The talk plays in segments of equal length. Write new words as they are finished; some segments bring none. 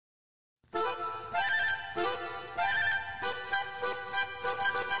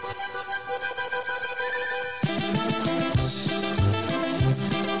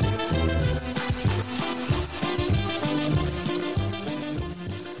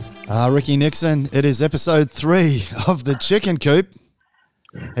Ricky Nixon, it is episode 3 of the Chicken Coop.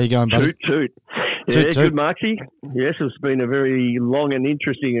 How you going, buddy? Toot, toot. Yeah, Toot, toot. good, Marky. Yes, it's been a very long and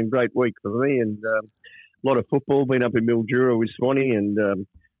interesting and great week for me, and a lot of football. Been up in Mildura with Swanee, and it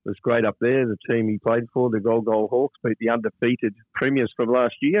was great up there. The team he played for, the Gold Hawks, beat the undefeated premiers from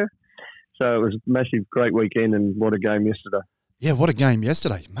last year. So it was a massive, great weekend, and what a game yesterday. Yeah, what a game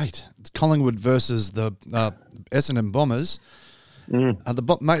yesterday, mate. It's Collingwood versus the Essendon Bombers.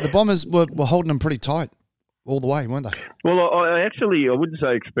 The Bombers were holding them pretty tight all the way, weren't they? Well, I wouldn't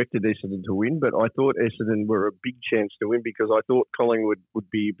say expected Essendon to win, but I thought Essendon were a big chance to win because I thought Collingwood would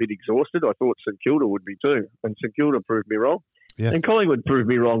be a bit exhausted. I thought St Kilda would be too, and St Kilda proved me wrong. Yeah. And Collingwood proved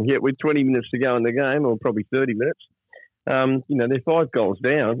me wrong. Yet with 20 minutes to go in the game, or probably 30 minutes, they're 5 goals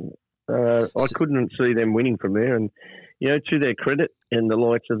down. I couldn't see them winning from there, and to their credit, and the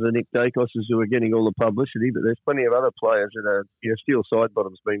likes of the Nick Dacos's who are getting all the publicity, but there's plenty of other players that are, steel side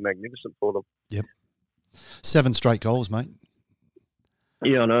bottoms being magnificent for them. Yep. 7 straight goals, mate.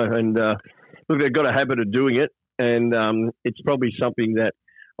 Yeah, I know. And look, they've got a habit of doing it, and it's probably something that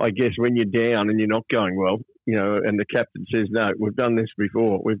I guess when you're down and you're not going well, and the captain says, no, we've done this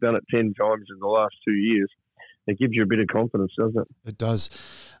before. We've done it 10 times in the last 2 years. It gives you a bit of confidence, doesn't it? It does.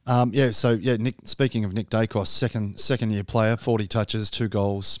 Nick. Speaking of Nick Dacos, second year player, 40 touches, 2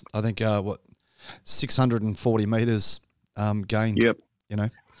 goals. I think 640 metres gained. Yep.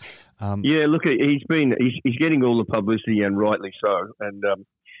 Look, he's getting all the publicity, and rightly so. And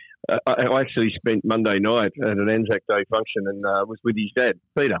I actually spent Monday night at an Anzac Day function and was with his dad,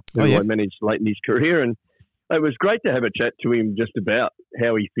 Peter, who I managed late in his career, and it was great to have a chat to him just about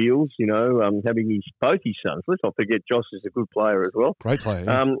how he feels, having both his sons. Let's not forget Josh is a good player as well. Great player,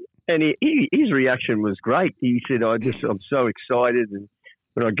 yeah. And his reaction was great. He said, I'm so excited, and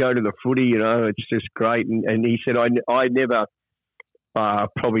when I go to the footy, it's just great. And he said, I never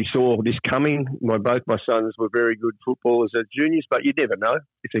probably saw this coming. Both my sons were very good footballers as juniors, but you never know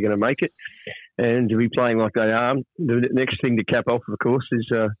if they're going to make it. And to be playing like they are, the next thing to cap off, of course, is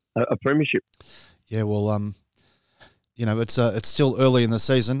a premiership. Yeah, well, it's still early in the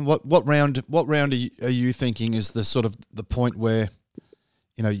season. What round are you thinking is the sort of the point where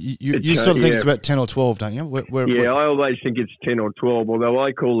you sort of think it's about 10 or 12, don't you? I always think it's 10 or 12. Although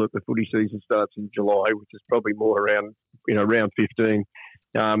I call it the footy season starts in July, which is probably more around round 15.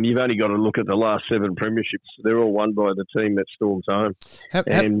 You've only got to look at the last 7 premierships. They're all won by the team that storms home. How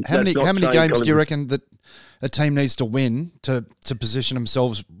many games do you reckon that a team needs to win to position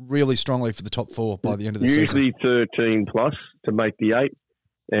themselves really strongly for the top 4 by the end of the season? Usually 13 plus to make the 8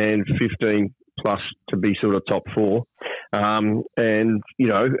 and 15 plus to be sort of top 4. At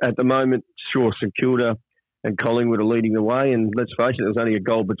the moment, sure, St Kilda and Collingwood are leading the way, and let's face it, there was only a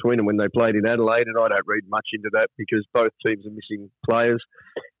goal between them when they played in Adelaide, and I don't read much into that because both teams are missing players,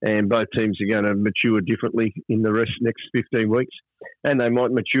 and both teams are going to mature differently in the next 15 weeks, and they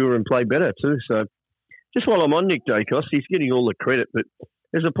might mature and play better too. So just while I'm on Nick Dacos, he's getting all the credit, but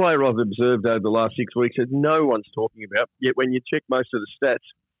there's a player I've observed over the last 6 weeks that no one's talking about, yet when you check most of the stats,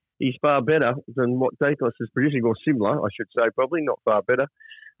 he's far better than what Dacos is producing, or similar, I should say, probably, not far better.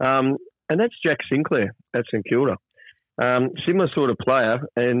 And that's Jack Sinclair at St Kilda. Similar sort of player,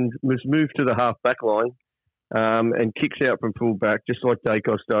 and was moved to the half-back line and kicks out from full-back, just like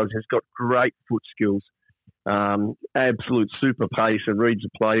Dacos does. Has got great foot skills, absolute super pace, and reads the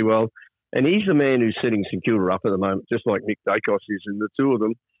play well. And he's the man who's setting St Kilda up at the moment, just like Nick Dacos is. And the two of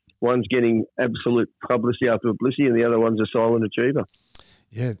them, one's getting absolute publicity after publicity, and the other one's a silent achiever.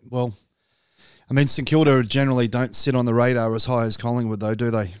 Yeah, well, I mean, St Kilda generally don't sit on the radar as high as Collingwood, though, do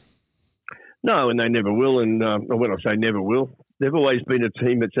they? No, and they never will. And when I say never will, they've always been a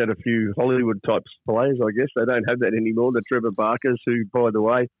team that's had a few Hollywood-type players, I guess. They don't have that anymore. The Trevor Barkers, who, by the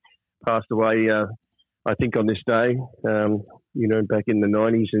way, passed away, I think, on this day, back in the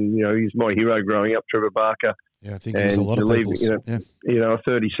 90s. And, he's my hero growing up, Trevor Barker. Yeah, I think he was a lot of people's.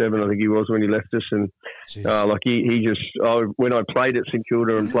 37, I think he was when he left us. And he just, when I played at St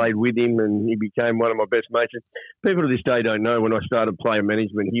Kilda and played with him, and he became one of my best mates. And people to this day don't know, when I started player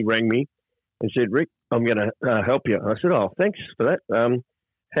management, he rang me and said, Rick, I'm going to help you. I said, oh, thanks for that.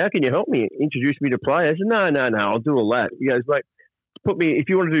 How can you help me? Introduce me to players? I said, no, I'll do all that. He goes, mate, if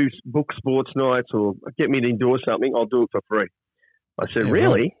you want to do book sports nights or get me to endorse something, I'll do it for free. I said,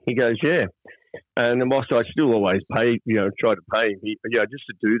 really? Right. He goes, yeah. And whilst I still always pay, try to pay him, just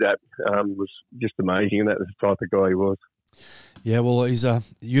to do that was just amazing. And that was the type of guy he was. Yeah, well, he's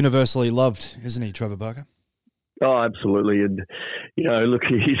universally loved, isn't he, Trevor Barker? Oh, absolutely. And, look,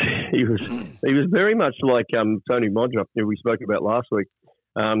 he was very much like Tony Modrup, who we spoke about last week.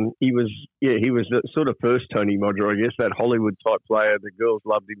 He was the sort of first Tony Modra, I guess, that Hollywood type player. The girls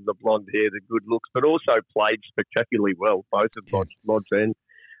loved him, the blonde hair, the good looks, but also played spectacularally well. Both of Mods and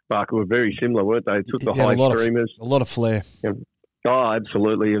Barker were very similar, weren't they? Took the high streamers. A lot of flair. Yeah. Oh,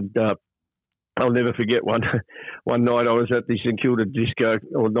 absolutely. And I'll never forget one night I was at the St Kilda disco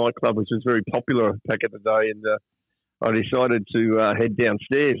or nightclub, which was very popular back in the day, and I decided to head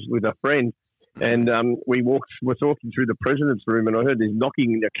downstairs with a friend. And we're talking through the president's room, and I heard this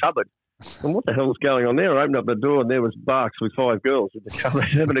knocking in the cupboard. And what the hell was going on there? I opened up the door, and there was Barks with 5 girls in the cupboard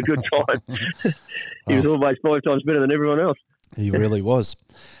having a good time. He was always 5 times better than everyone else. He really was.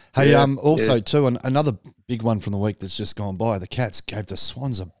 Hey, too, another big one from the week that's just gone by. The Cats gave the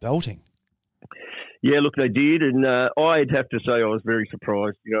Swans a belting. Yeah, look, they did, and I'd have to say I was very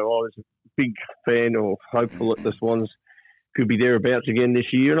surprised. I was a big fan or hopeful that the Swans could be thereabouts again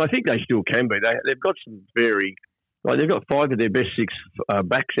this year, and I think they still can be. They've got some they've got 5 of their best 6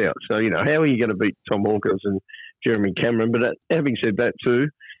 backs out. So, how are you going to beat Tom Hawkins and Jeremy Cameron? But having said that too,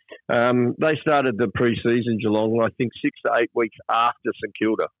 they started the pre-season, Geelong, I think 6 to 8 weeks after St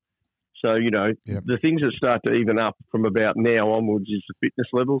Kilda. So, the things that start to even up from about now onwards is the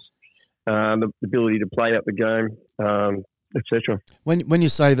fitness levels, the ability to play up the game, etc. When you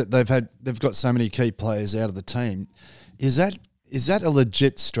say that they've got so many key players out of the team, is that a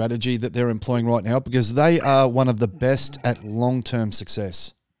legit strategy that they're employing right now? Because they are one of the best at long-term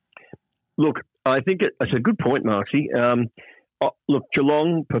success. Look, I think it's a good point, Marcy. Look,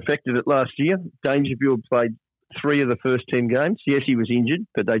 Geelong perfected it last year. Dangerfield played 3 of the first 10 games. Yes, he was injured,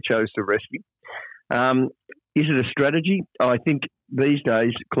 but they chose to rest him. Is it a strategy? I think these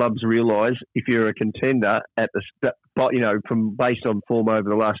days clubs realise if you're a contender based on form over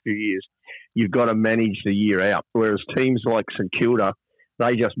the last few years, you've got to manage the year out. Whereas teams like St Kilda,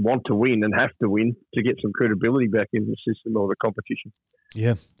 they just want to win and have to win to get some credibility back in the system or the competition.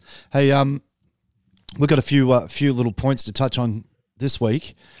 Yeah. Hey, we've got a few little points to touch on this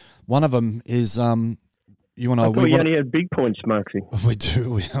week. One of them is you and I. We only have big points, Marky. We do.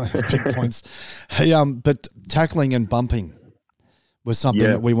 We only have big points. Hey, but tackling and bumping was something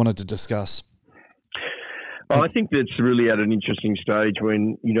that we wanted to discuss. I think that's really at an interesting stage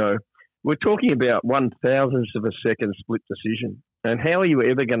when we're talking about 1/1000th of a second split decision, and how are you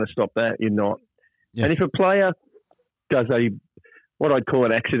ever going to stop that? You're not. Yeah. And if a player does what I'd call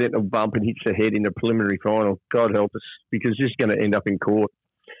an accidental bump and hits the head in a preliminary final, God help us, because it's going to end up in court.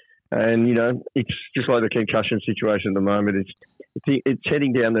 And, it's just like the concussion situation at the moment. It's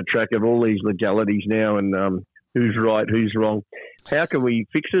heading down the track of all these legalities now and who's right, who's wrong. How can we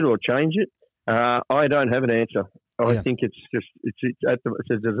fix it or change it? I don't have an answer. I think it's a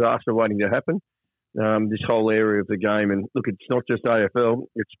disaster waiting to happen, this whole area of the game. And, look, it's not just AFL.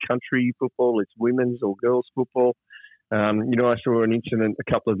 It's country football. It's women's or girls' football. I saw an incident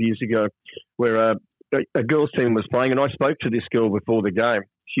a couple of years ago where a girls' team was playing, and I spoke to this girl before the game.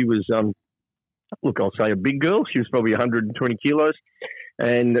 She was, I'll say a big girl. She was probably 120 kilos,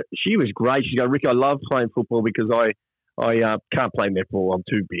 and she was great. She goes, Rick, I love playing football because I can't play netball. I'm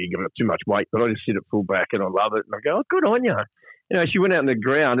too big. I've got too much weight, but I just sit at full back, and I love it. And I go, oh, good on you. She went out in the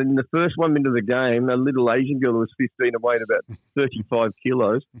ground, and in the first 1 minute of the game, a little Asian girl who was 15 and weighed about 35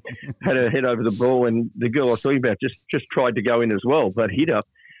 kilos had her head over the ball, and the girl I was talking about just tried to go in as well, but hit her,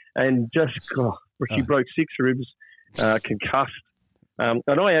 and she broke 6 ribs, concussed. And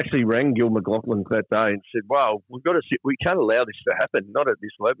I actually rang Gil McLaughlin that day and said, "Wow, we can't allow this to happen. Not at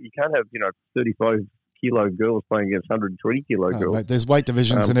this level. You can't have 35-kilo girls playing against 120-kilo girls." Mate, there's weight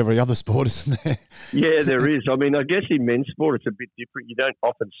divisions in every other sport, isn't there? Yeah, there is. I mean, I guess in men's sport it's a bit different. You don't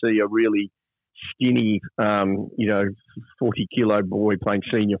often see a really skinny, 40-kilo boy playing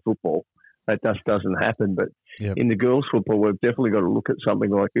senior football. That just doesn't happen. But in the girls' football, we've definitely got to look at something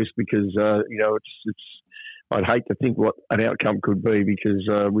like this because it's. I'd hate to think what an outcome could be because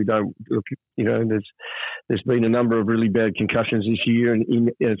we don't look. There's been a number of really bad concussions this year, and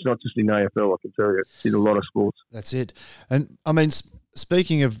it's not just in AFL. I can tell you, it's in a lot of sports. That's it. And I mean,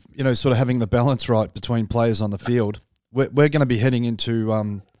 speaking of sort of having the balance right between players on the field, we're going to be heading into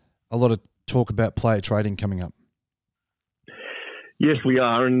a lot of talk about player trading coming up. Yes, we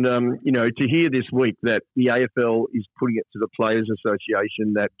are. And, to hear this week that the AFL is putting it to the Players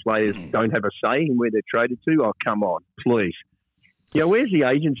Association that players don't have a say in where they're traded to, oh, come on, please. Where's the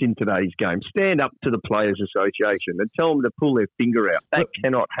agents in today's game? Stand up to the Players Association and tell them to pull their finger out. That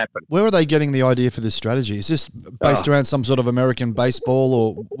cannot happen. Where are they getting the idea for this strategy? Is this based around some sort of American baseball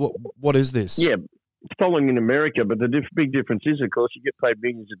or what is this? Yeah, it's following in America, but the big difference is, of course, you get paid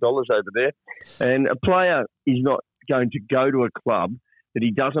millions of dollars over there. And a player is not going to go to a club that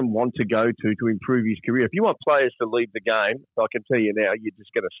he doesn't want to go to improve his career. If you want players to leave the game, I can tell you now, you're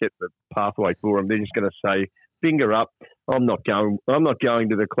just going to set the pathway for them. They're just going to say, finger up, I'm not going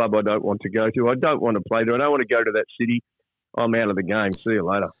to the club I don't want to go to. I don't want to play there. I don't want to go to that city. I'm out of the game. See you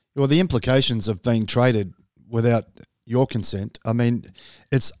later. Well, the implications of being traded without your consent, I mean,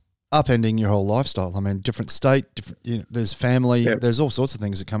 it's upending your whole lifestyle. I mean, different state, there's family, there's all sorts of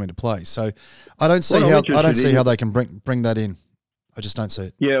things that come into play. So I don't see how they can bring that in. I just don't see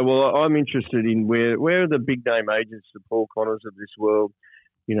it. Yeah, well, I'm interested in where are the big name agents, the Paul Connors of this world,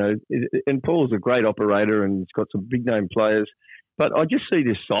 and Paul's a great operator and he's got some big name players, but I just see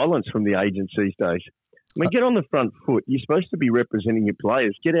this silence from the agents these days. I mean, get on the front foot. You're supposed to be representing your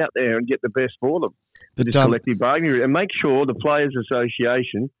players. Get out there and get the best for them. This collective bargaining, and make sure the Players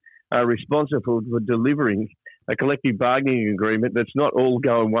Association are responsible for delivering a collective bargaining agreement that's not all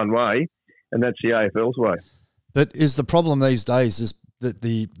going one way, and that's the AFL's way. But is the problem these days is that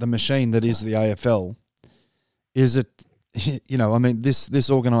the machine that is the AFL, is it, I mean,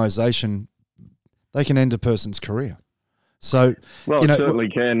 this organisation, they can end a person's career. So, well, it certainly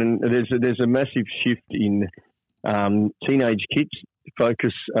can, and there's a massive shift in teenage kids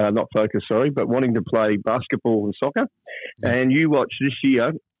but wanting to play basketball and soccer. Yeah. And you watch this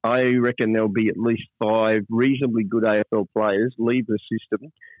year, I reckon there'll be at least 5 reasonably good AFL players leave the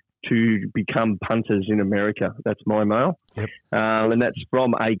system to become punters in America. That's my mail. Yep. And that's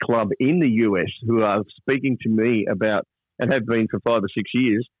from a club in the US who are speaking to me about, and have been for 5 or 6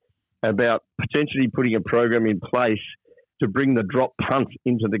 years, about potentially putting a program in place to bring the drop punt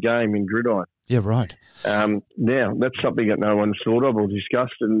into the game in gridiron. Yeah, right. Now, that's something that no one's thought of or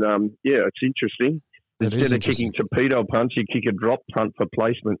discussed, and it's interesting. Instead of kicking torpedo punts, you kick a drop punt for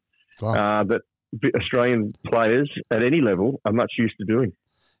placement. Wow. That Australian players at any level are much used to doing.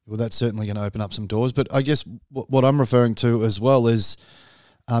 Well, that's certainly going to open up some doors. But I guess what I'm referring to as well is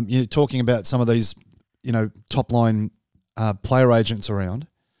you're talking about some of these, top line player agents around.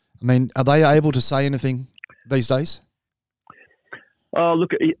 I mean, are they able to say anything these days? Oh,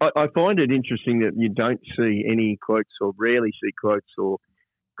 look, I find it interesting that you don't see any quotes or rarely see quotes or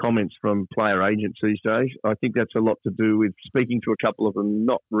comments from player agents these days. I think that's a lot to do with speaking to a couple of them,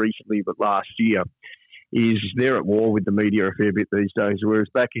 not recently, but last year, is they're at war with the media a fair bit these days, whereas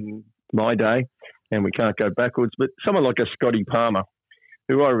back in my day, and we can't go backwards, but someone like a Scotty Palmer,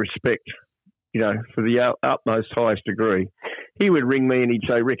 who I respect, for the utmost highest degree, he would ring me and he'd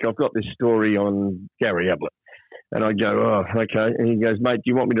say, Rick, I've got this story on Gary Ablett. And I'd go, oh, okay. And he goes, mate, do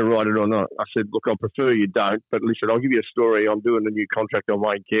you want me to write it or not? I said, look, I prefer you don't, but listen, I'll give you a story. I'm doing a new contract on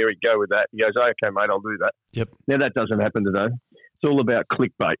Wayne Carey. Go with that. He goes, okay, mate, I'll do that. Yep. Now, that doesn't happen today. It's all about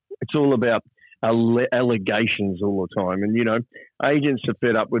clickbait. It's all about allegations all the time. And, agents are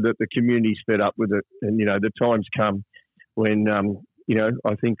fed up with it. The community's fed up with it. And, the time's come when,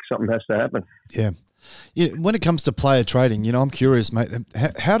 I think something has to happen. Yeah. When it comes to player trading, I'm curious, mate,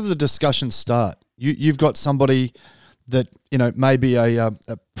 how do the discussions start? You've got somebody that, maybe a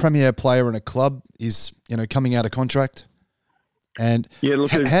premier player in a club is, coming out of contract. And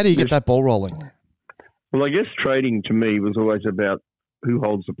how do you get that ball rolling? Well, I guess trading to me was always about who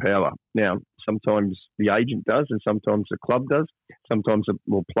holds the power. Now, sometimes the agent does and sometimes the club does. Sometimes a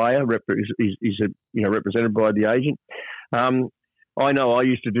player is represented by the agent. I know I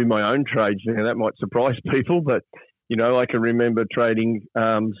used to do my own trades. Now, that might surprise people, but I can remember trading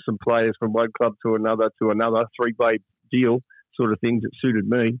some players from one club to another, 3-way deal sort of things that suited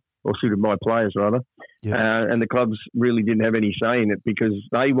me, or suited my players rather. Yeah. And the clubs really didn't have any say in it because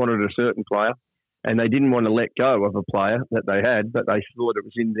they wanted a certain player and they didn't want to let go of a player that they had, but they thought it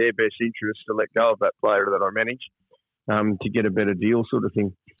was in their best interest to let go of that player that I managed to get a better deal sort of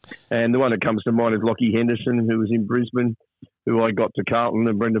thing. And the one that comes to mind is Lockie Henderson, who was in Brisbane, who I got to Carlton,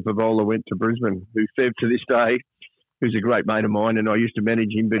 and Brendan Favola went to Brisbane, who Fev to this day, who's a great mate of mine, and I used to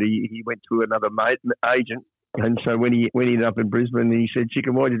manage him, but he went to another agent. And so when he ended up in Brisbane, he said,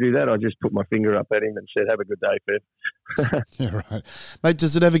 Chicken, why'd you do that? I just put my finger up at him and said, have a good day, Fev. Yeah, right. Mate,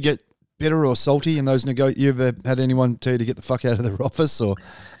 does it ever get bitter or salty in those you ever had anyone tell you to get the fuck out of their office or,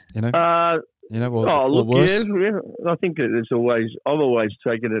 or worse? Yeah. I think that I've always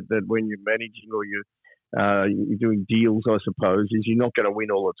taken it that when you're managing or you're doing deals, I suppose, is you're not going to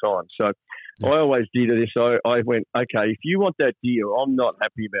win all the time. So I always did this. I went, okay, if you want that deal, I'm not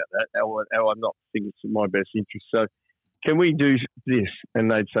happy about that, or I'm not thinking it's in my best interest. So can we do this?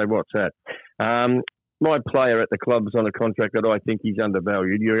 And they'd say, what's that? My player at the club's on a contract that I think he's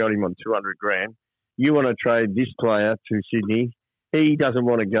undervalued. You got him on $200,000. You want to trade this player to Sydney. He doesn't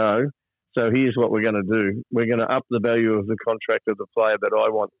want to go. So here's what we're going to do. We're going to up the value of the contract of the player that I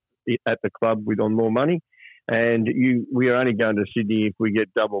want at the club with on more money. And we are only going to Sydney if we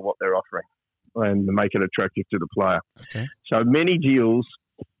get double what they're offering and make it attractive to the player. Okay. So many deals,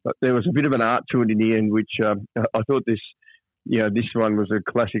 but there was a bit of an art to it in the end, which I thought this one was a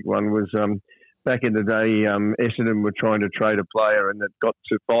classic one. Was back in the day, Essendon were trying to trade a player, and it got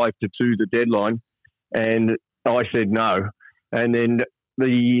to 5-2 the deadline, and I said no, and then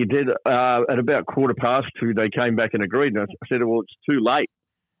at about 2:15 they came back and agreed, and I said, well, it's too late,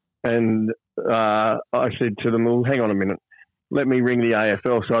 and I said to them, well, hang on a minute. Let me ring the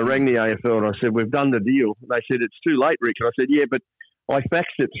AFL. So I rang the AFL and I said, we've done the deal. They said, it's too late, Rick. And I said, yeah, but I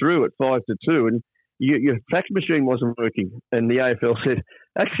faxed it through at 5-2 and your fax machine wasn't working. And the AFL said,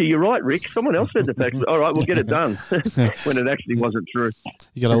 actually, you're right, Rick. Someone else said the fax. All right, we'll get it done when it actually wasn't true.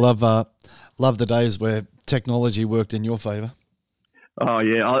 You got to love the days where technology worked in your favour. Oh,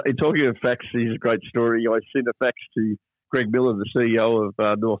 yeah. Talking of fax, is a great story. I sent a fax to Greg Miller, the CEO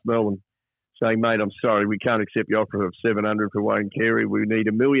of North Melbourne, saying, mate, I'm sorry, we can't accept your offer of $700 for Wayne Carey. We need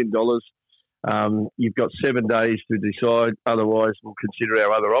 $1 million. You've got 7 days to decide. Otherwise, we'll consider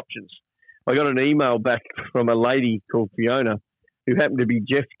our other options. I got an email back from a lady called Fiona, who happened to be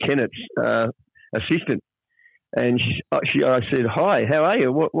Jeff Kennett's assistant. And I said, hi, how are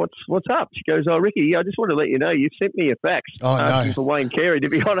you? What's up? She goes, oh, Ricky, I just want to let you know you sent me a fax asking for Wayne Carey to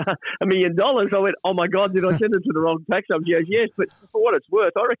be on $1 million. I went, oh, my God, did I send it to the wrong fax? She goes, yes, but for what it's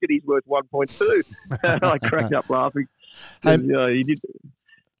worth, I reckon he's worth 1.2. I cracked up laughing. Hey, he did.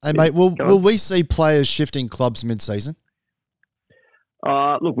 Hey, mate, will we see players shifting clubs mid-season?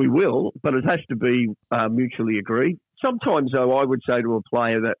 Look, we will, but it has to be mutually agreed. Sometimes, though, I would say to a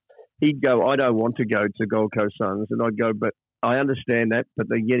player that he'd go, I don't want to go to Gold Coast Suns. And I'd go, but I understand that, but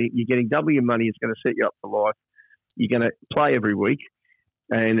you're getting double your money. It's going to set you up for life. You're going to play every week,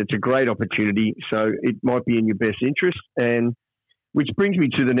 and it's a great opportunity. So it might be in your best interest. And which brings me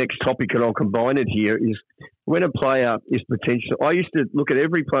to the next topic, and I'll combine it here, is when a player is potential. I used to look at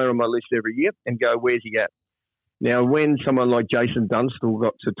every player on my list every year and go, where's he at? Now, when someone like Jason Dunstall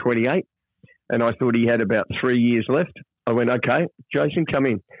got to 28, and I thought he had about 3 years left, I went, okay, Jason, come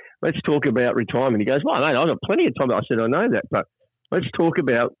in. Let's talk about retirement. He goes, well, mate, I've got plenty of time. I said, I know that, but let's talk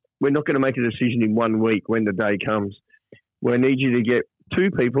about, we're not going to make a decision in 1 week when the day comes. We need you to get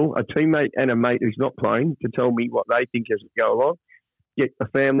 2 people, a teammate and a mate who's not playing, to tell me what they think as we go along. Get a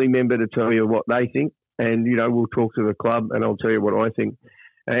family member to tell you what they think, and, we'll talk to the club and I'll tell you what I think.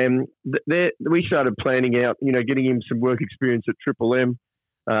 And we started planning out, getting him some work experience at Triple M,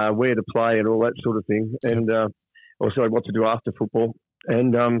 where to play and all that sort of thing, and also what to do after football.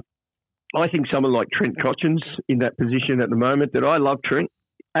 And I think someone like Trent Cotchin's in that position at the moment. That I love Trent,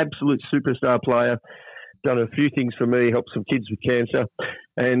 absolute superstar player, done a few things for me, helped some kids with cancer.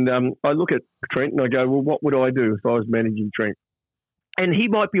 And I look at Trent and I go, well, what would I do if I was managing Trent? And he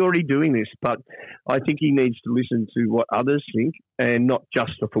might be already doing this, but I think he needs to listen to what others think, and not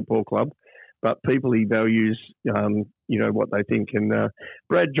just the football club, but people he values, what they think. And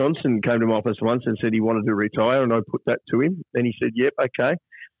Brad Johnson came to my office once and said he wanted to retire, and I put that to him. And he said, yep, okay.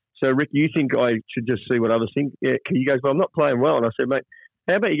 So, Rick, you think I should just see what others think? Yeah, he goes, well, I'm not playing well. And I said, mate,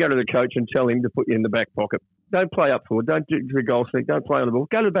 how about you go to the coach and tell him to put you in the back pocket? Don't play up forward. Don't do the goal stick. Don't play on the ball.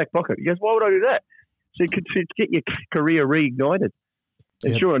 Go to the back pocket. He goes, why would I do that? So to get your career reignited.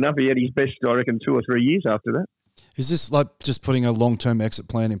 And sure enough, he had his best, I reckon, 2 or 3 years after that. Is this like just putting a long-term exit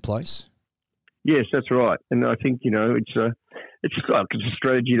plan in place? Yes, that's right. And I think, it's a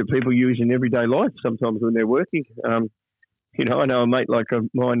strategy that people use in everyday life sometimes when they're working. I know a mate like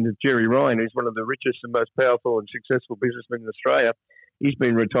mine, Jerry Ryan, who's one of the richest and most powerful and successful businessmen in Australia. He's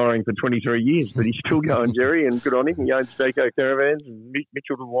been retiring for 23 years, but he's still going, Jerry, and good on him. He owns Daco Caravans and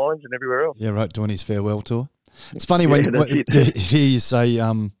Mitchelton Wines and everywhere else. Yeah, right, doing his farewell tour. It's funny to hear you say,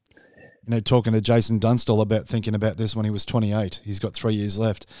 talking to Jason Dunstall about thinking about this when he was 28. He's got 3 years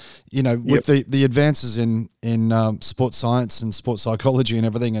left. With the advances in sports science and sports psychology and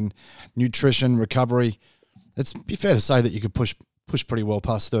everything, and nutrition, recovery, it's be fair to say that you could push pretty well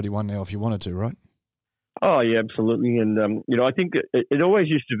past 31 now if you wanted to, right? Oh, yeah, absolutely. And, I think it always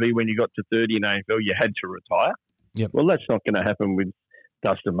used to be when you got to 30 in AFL, you had to retire. Yep. Well, that's not going to happen with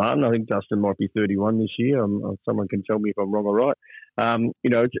Dustin Martin. I think Dustin might be 31 this year. Someone can tell me if I'm wrong or right.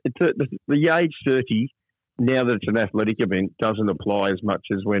 The age 30, now that it's an athletic event, doesn't apply as much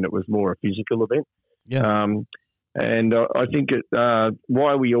as when it was more a physical event. Yeah. And I think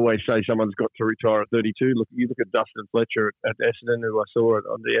why we always say someone's got to retire at 32. You look at Dustin Fletcher at Essendon, who I saw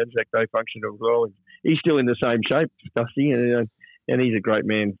on the Anzac Day function as well. And he's still in the same shape, Dusty, and he's a great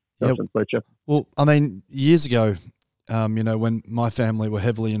man, Dustin Fletcher. Well, I mean, years ago, when my family were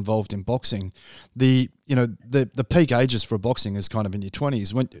heavily involved in boxing, the peak ages for boxing is kind of in your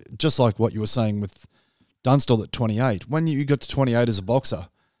 20s. When, just like what you were saying with Dunstall at 28. When you got to 28 as a boxer,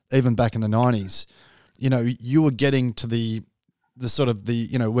 even back in the 90s, you know, you were getting to the sort of the,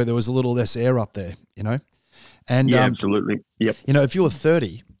 you know, where there was a little less air up there, you know? And absolutely. Yep. You know, if you were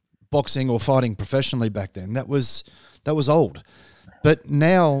 30 boxing or fighting professionally back then, that was old. But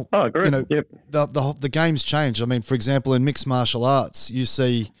now, you know, the game's changed. I mean, for example, in mixed martial arts, you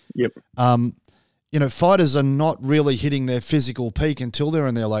see, you know, fighters are not really hitting their physical peak until they're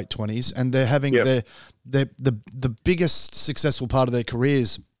in their late 20s, and they're having the biggest successful part of their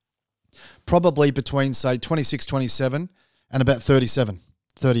careers probably between, say, 26, 27 and about 37,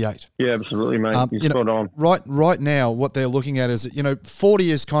 38. Yeah, absolutely, mate. You're spot on. Right now, what they're looking at is, you know,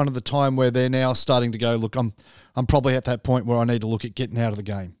 40 is kind of the time where they're now starting to go, look, I'm probably at that point where I need to look at getting out of the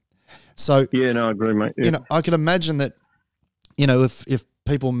game. So yeah, no, I agree, mate. Yeah. You know, I can imagine that, you know, if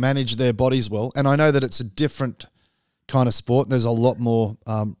people manage their bodies well, and I know that it's a different kind of sport. There's a lot more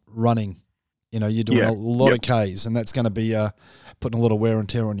running. You know, you're doing a lot of Ks, and that's going to be putting a lot of wear and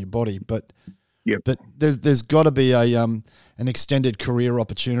tear on your body. But there's got to be an extended career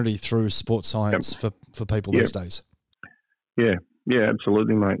opportunity through sports science for people these days. Yeah,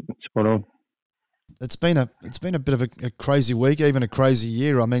 absolutely, mate. Spot on. It's been a bit of a crazy week, even a crazy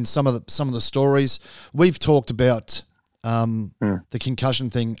year. I mean, some of the stories we've talked about. The concussion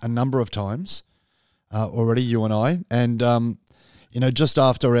thing a number of times already, you and I, and you know, just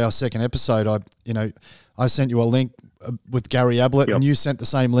after our second episode, I sent you a link with Gary Ablett, and you sent the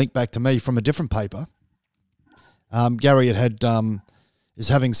same link back to me from a different paper. Gary is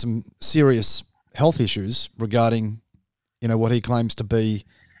having some serious health issues regarding, you know, what he claims to be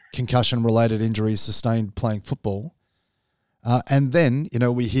concussion-related injuries sustained playing football, and then, you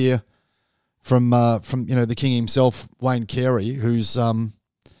know, we hear from you know, the king himself, Wayne Carey, who's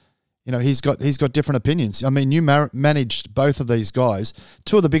you know, he's got different opinions. I mean, you managed both of these guys,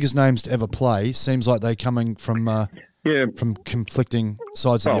 two of the biggest names to ever play. Seems like they're coming from conflicting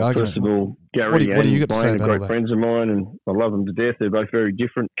sides of the argument. First of all, Gary what do you got to say Wayne about are all great that? friends of mine, and I love them to death. They're both very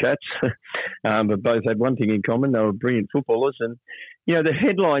different cats, but both had one thing in common: they were brilliant footballers. And you know, the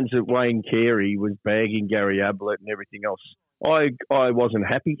headlines that Wayne Carey was bagging Gary Ablett and everything else, I wasn't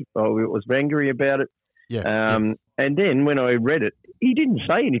happy. I was angry about it. And then when I read it, he didn't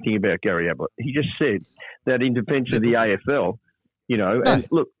say anything about Gary Ablett. He just said that in defence of the AFL, you know, and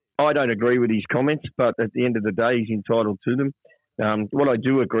look, I don't agree with his comments, but at the end of the day, he's entitled to them. What I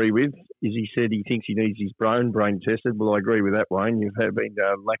do agree with is he said he thinks he needs his brain tested. Well, I agree with that, Wayne. You've been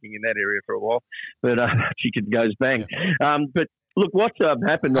lacking in that area for a while, but chicken goes bang. But look, what's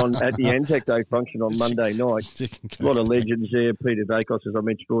happened at the Anzac Day function on Monday night, a lot of legends there. Peter Dacos, as I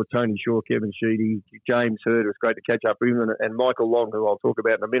mentioned before, Tony Shaw, Kevin Sheedy, James Hurd. It was great to catch up with him, and Michael Long, who I'll talk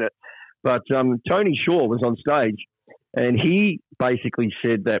about in a minute. But Tony Shaw was on stage, and he basically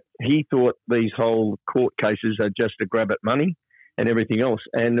said that he thought these whole court cases are just a grab at money and everything else.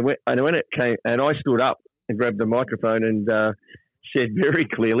 And when it came, and I stood up and grabbed the microphone and said very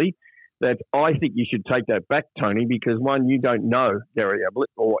clearly that I think you should take that back, Tony, because one, you don't know Gary Ablett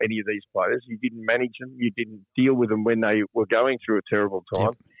or any of these players. You didn't manage them. You didn't deal with them when they were going through a terrible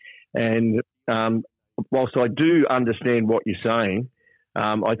time. And whilst I do understand what you're saying,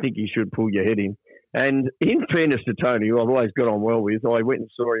 I think you should pull your head in. And in fairness to Tony, who I've always got on well with, I went and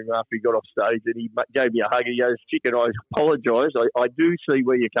saw him after he got off stage, and he gave me a hug. He goes, "Chicken, I apologise. I do see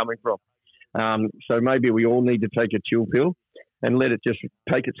where you're coming from. So maybe we all need to take a chill pill and let it just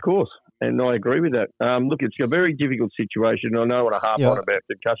take its course." And I agree with that. Look, it's a very difficult situation. I know what I harp on about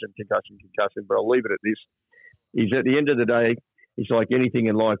concussion, but I'll leave it at this. Is at the end of the day, it's like anything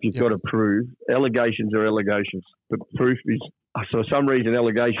in life, you've got to prove. Allegations are allegations. The proof is, for some reason,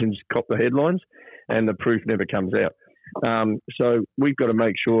 allegations cop the headlines and the proof never comes out. So we've got to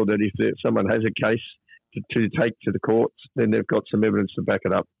make sure that if someone has a case to take to the courts, then they've got some evidence to back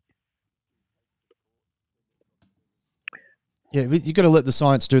it up. Yeah, you've got to let the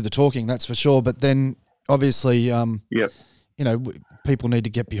science do the talking, that's for sure. But then, obviously, you know, people need to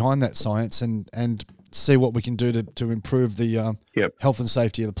get behind that science and see what we can do to improve the health and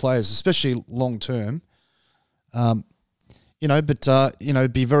safety of the players, especially long term. You know, but you know,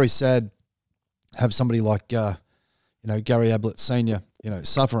 it'd be very sad have somebody like you know, Gary Ablett Senior, you know,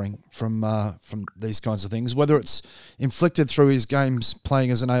 suffering from these kinds of things, whether it's inflicted through his games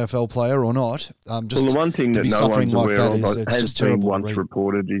playing as an AFL player or not. Just the one thing that no one's aware of, has been once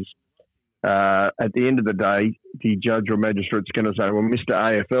reported, is at the end of the day, the judge or magistrate's going to say, "Well, Mr.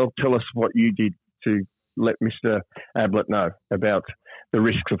 AFL, tell us what you did to let Mr. Ablett know about the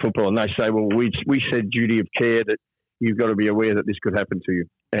risks of football." And they say, "Well, we said duty of care, that you've got to be aware that this could happen to you."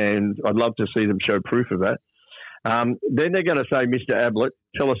 And I'd love to see them show proof of that. Then they're going to say, Mr. Ablett,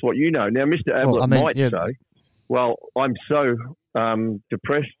 tell us what you know. Now, Mr. Ablett might say, well, I'm so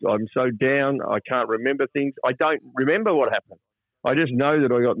depressed, I'm so down, I can't remember things. I don't remember what happened. I just know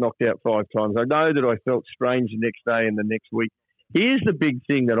that I got knocked out 5 times. I know that I felt strange the next day and the next week. Here's the big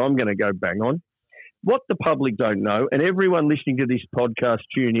thing that I'm going to go bang on. What the public don't know, and everyone listening to this podcast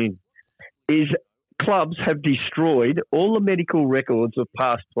tune in, is clubs have destroyed all the medical records of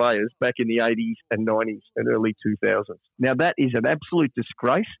past players back in the 80s and 90s and early 2000s. Now, that is an absolute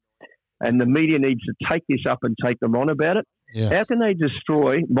disgrace, and the media needs to take this up and take them on about it. Yeah. How can they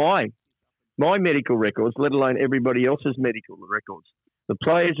destroy my medical records, let alone everybody else's medical records? The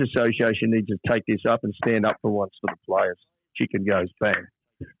Players Association needs to take this up and stand up for once for the players. Chicken goes bang.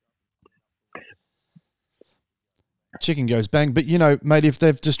 Chicken goes bang. But, mate, if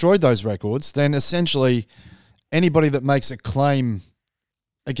they've destroyed those records, then essentially anybody that makes a claim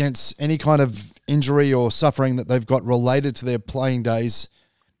against any kind of injury or suffering that they've got related to their playing days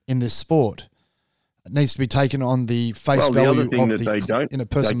in this sport, it needs to be taken on the face value the other thing that they don't, in a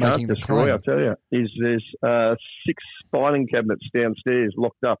person making the destroy, claim. I tell you, is there's 6 filing cabinets downstairs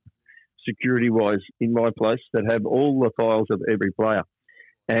locked up security-wise in my place that have all the files of every player.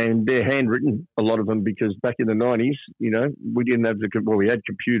 And they're handwritten, a lot of them, because back in the 90s, we didn't have we had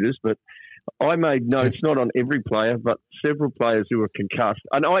computers, but I made notes not on every player, but several players who were concussed.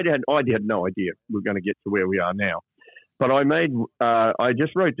 And I had no idea we were going to get to where we are now. But I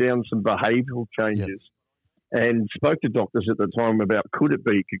just wrote down some behavioural changes and spoke to doctors at the time about could it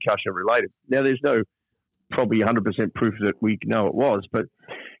be concussion related. Now, there's no probably 100% proof that we know it was, but,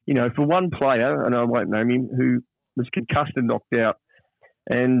 for one player, and I won't name him, who was concussed and knocked out,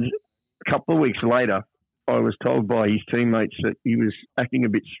 and a couple of weeks later, I was told by his teammates that he was acting a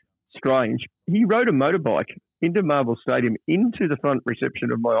bit strange. He rode a motorbike into Marvel Stadium, into the front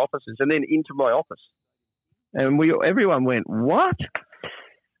reception of my offices, and then into my office. And everyone went, what?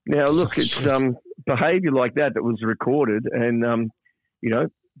 Now, look, it's behaviour like that was recorded, and,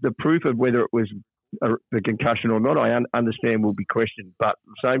 the proof of whether it was the concussion or not, I understand will be questioned. But at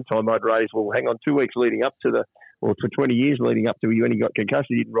the same time, I'd raise, well, hang on, 2 weeks leading up to for 20 years leading up to when he got concussed,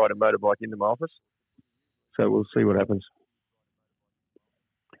 he didn't ride a motorbike into my office. So we'll see what happens.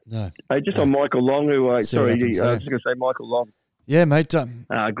 No. Hey, just on Michael Long, I was just going to say Michael Long. Yeah, mate.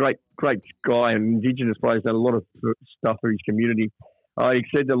 Great guy, and Indigenous players done a lot of stuff for his community. I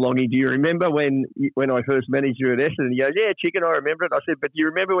said to Longy, do you remember when I first managed you at Essendon? He goes, yeah, Chicken, I remember it. I said, but do you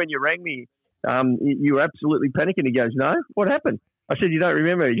remember when you rang me? You were absolutely panicking. He goes, no, what happened? I said, you don't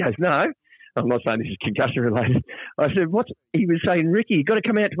remember? He goes, no. I'm not saying this is concussion related. I said, what? He was saying, Ricky, you've got to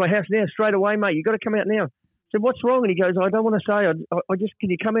come out to my house now, straight away, mate. You've got to come out now. I said, what's wrong? And he goes, I don't want to say. I just, can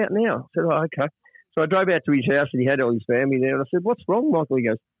you come out now? I said, oh, okay. So I drove out to his house and he had all his family there. And I said, what's wrong, Michael? He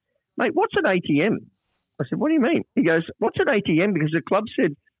goes, mate, what's an ATM? I said, what do you mean? He goes, what's an ATM? Because the club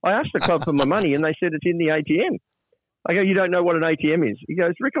said, I asked the club for my money and they said it's in the ATM. I go, you don't know what an ATM is? He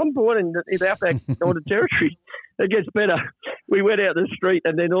goes, Rick, I'm born in the Outback Northern Territory. It gets better. We went out the street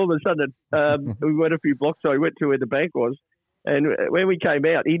and then all of a sudden we went a few blocks. So I went to where the bank was. And when we came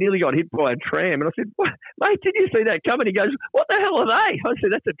out, he nearly got hit by a tram. And I said, what? Mate, did you see that coming? He goes, what the hell are they? I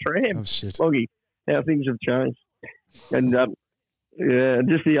said, that's a tram. Oh, shit. Loggy, how things have changed. And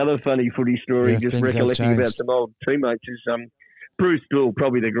just the other funny footy story, just recollecting about some old teammates is Bruce Bill,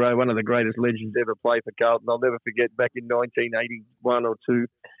 probably one of the greatest legends ever played for Carlton. I'll never forget back in 1981 or 2,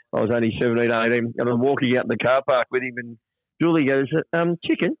 I was only 17, 18, and I'm walking out in the car park with him, and Julie goes,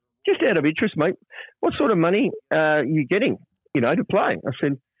 Chicken, just out of interest, mate, what sort of money are you getting, to play? I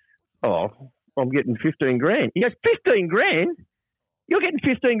said, oh, I'm getting 15 grand. He goes, 15 grand? You're getting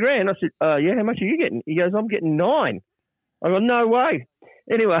 15 grand? I said, yeah, how much are you getting? He goes, I'm getting 9. I go, no way.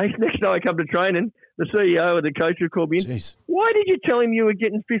 Anyway, next day I come to training, the CEO or the coach would call me in. Jeez. Why did you tell him you were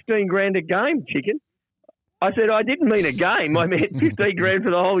getting 15 grand a game, Chicken? I said, I didn't mean a game. I meant 15 grand for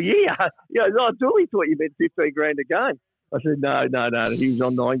the whole year. He goes, oh, Dooley thought you meant 15 grand a game. I said, no. He was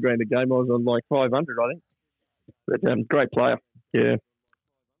on 9 grand a game. I was on like 500, I think. But great player. Yeah.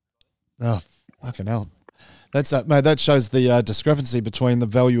 Oh, fucking hell. That's mate. That shows the discrepancy between the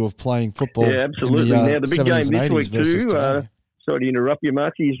value of playing football. Yeah, absolutely. Now the big game this week too. Sorry to interrupt you,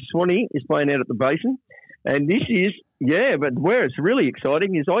 Marty. Swanee is playing out at the Basin, and this is but where it's really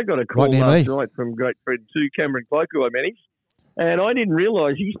exciting is I got a call last night from great friend Cameron Cloak, who I manage, and I didn't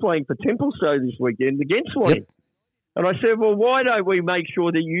realise he's playing for Templestowe this weekend against Swanee. Yep. And I said, well, why don't we make sure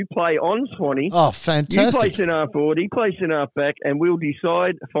that you play on Swanee? Oh, fantastic. You play centre forward, he plays centre back, and we'll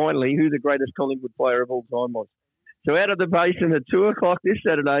decide finally who the greatest Collingwood player of all time was. So out of the Basin at 2 o'clock this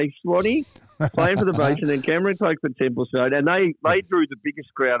Saturday, Swanee playing for the base, and then Cameron played for Templestowe, and they drew the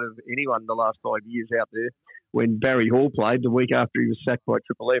biggest crowd of anyone the last 5 years out there when Barry Hall played the week after he was sacked by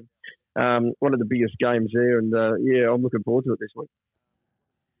Triple M. One of the biggest games there, and I'm looking forward to it this week.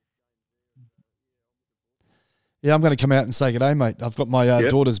 Yeah, I'm going to come out and say good day, mate. I've got my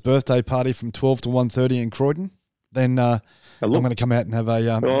daughter's birthday party from 12 to 1:30 in Croydon. Then I'm going to come out and have a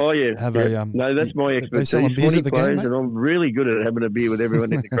no, that's my expertise. 20 players, and I'm really good at having a beer with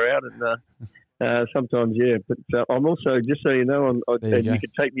everyone in the crowd, and sometimes, But I'm also, just so you know, and you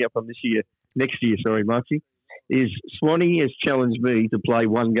can take me up on next year, Marcy, is Swanee has challenged me to play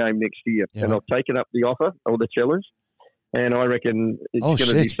one game next year, and I've taken up the offer or the challenge, and I reckon it's going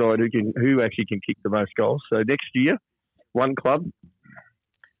to decide who actually can kick the most goals. So next year, one club.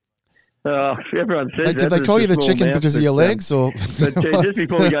 Everyone says did they call you the chicken because of your legs? Or but just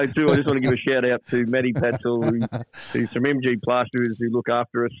before we go through, I just want to give a shout out to Matty Patzel, who's from MG Plasterers, who look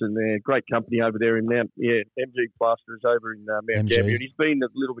after us, and they're great company over there in MG Plasterers over in Mount Gambier. He's been a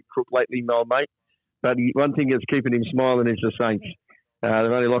little bit crook lately, my old mate, but one thing that's keeping him smiling is the Saints. They've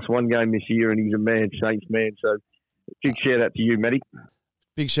only lost one game this year, and he's a Saints man. So big shout out to you, Matty.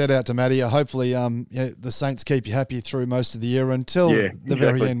 Big shout out to Matty. Hopefully the Saints keep you happy through most of the year until the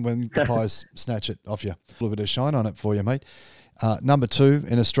very end when the Pies snatch it off you. A little bit of shine on it for you, mate. Number 2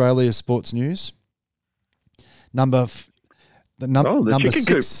 in Australia sports news. Number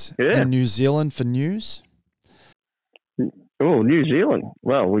 6 in New Zealand for news. Oh, New Zealand.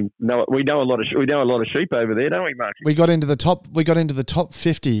 Well, we know a lot of sheep over there, don't we, Mark? We got into the top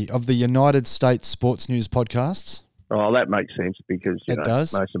 50 of the United States sports news podcasts. Oh, that makes sense because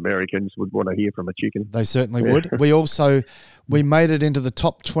most Americans would want to hear from a chicken. They certainly would. We made it into the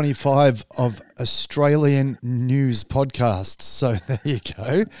top 25 of Australian news podcasts. So there you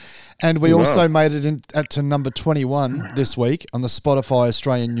go. And we also made it to number 21 this week on the Spotify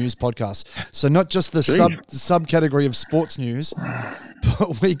Australian News Podcast. So not just the subcategory of sports news,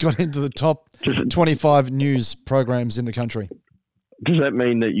 but we got into the top 25 news programs in the country. Does that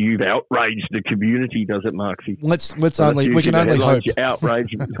mean that you've outraged the community? Does it, Marksy? We can only hope.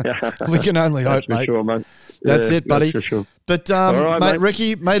 Outrage. We can only hope, mate. Sure, mate. That's it, buddy. That's for sure. But mate,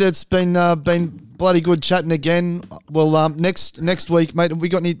 Ricky, mate, it's been bloody good chatting again. Well, next week, mate, we're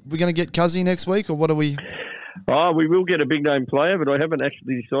going to get Cuzzy next week, or what are we? Oh, we will get a big name player, but I haven't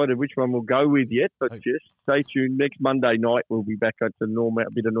actually decided which one we'll go with yet. But just stay tuned. Next Monday night, we'll be back to a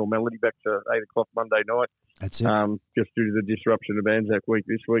bit of normality, back to 8 o'clock Monday night. That's it. Just due to the disruption of Anzac Week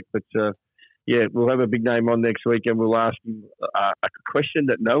this week. But, we'll have a big name on next week, and we'll ask him a question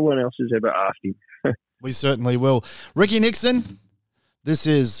that no one else has ever asked him. We certainly will. Ricky Nixon, this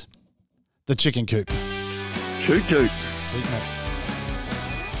is the Chicken Coop. Toot toot. See you, mate.